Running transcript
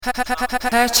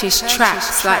Purchase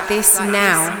tracks like this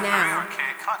now.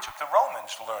 Archaic concept. The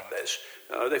Romans learned this.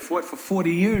 They fought for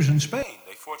 40 years in Spain.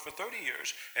 They fought for 30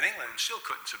 years in England and still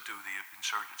couldn't subdue the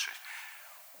insurgency.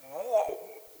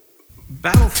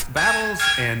 Battles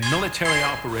and military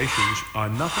operations are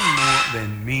nothing more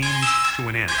than means to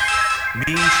an end.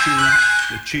 Means to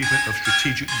the achievement of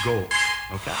strategic goals.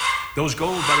 Okay? Those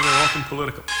goals, by the way, are often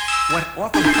political. What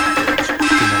often happens to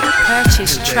military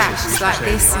Purchase tracks like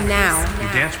this now. You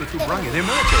dance with who brung you. They're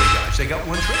military guys. They got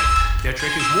one trick. Their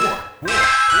trick is war.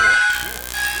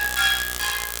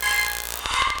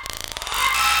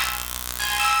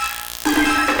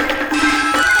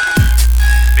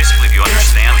 Basically, if you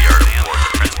understand the art of war,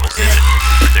 the principles in it,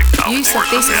 predict how Use of wars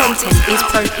this are built. content is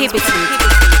prohibited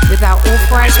without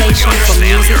authorization from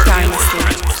Music Dynasty.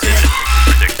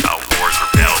 Predict how wars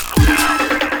are built.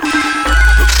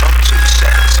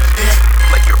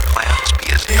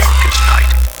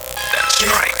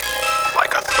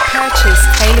 Purchase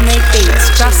tailor-made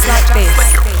beats just like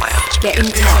this. Get in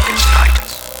touch.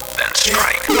 Then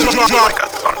strike like a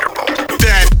thunderbolt.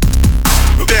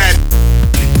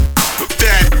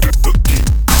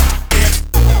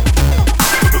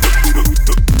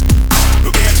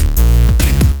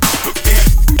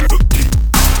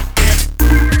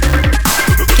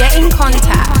 Get in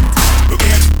contact.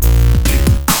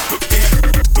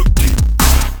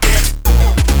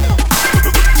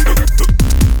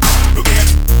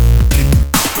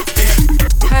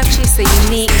 Purchase a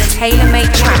unique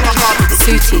tailor-made track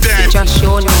suited to just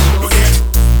your needs.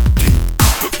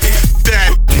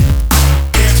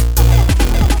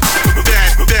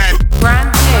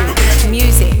 Brand new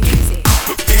music.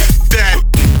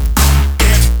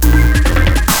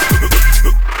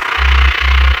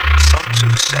 Sun Tzu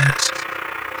says,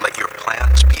 let your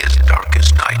plans be as dark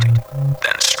as night,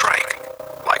 then strike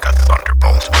like a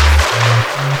thunderbolt.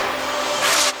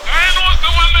 I know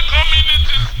the one the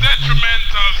community is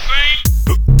detrimental, saying.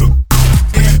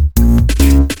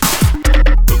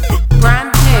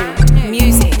 Brand new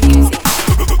music.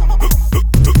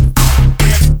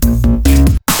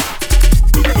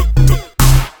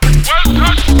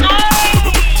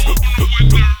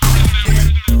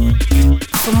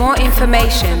 For more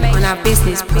information on our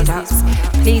business products,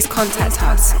 please contact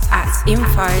us at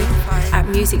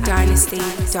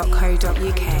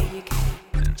info@musicdynasty.co.uk.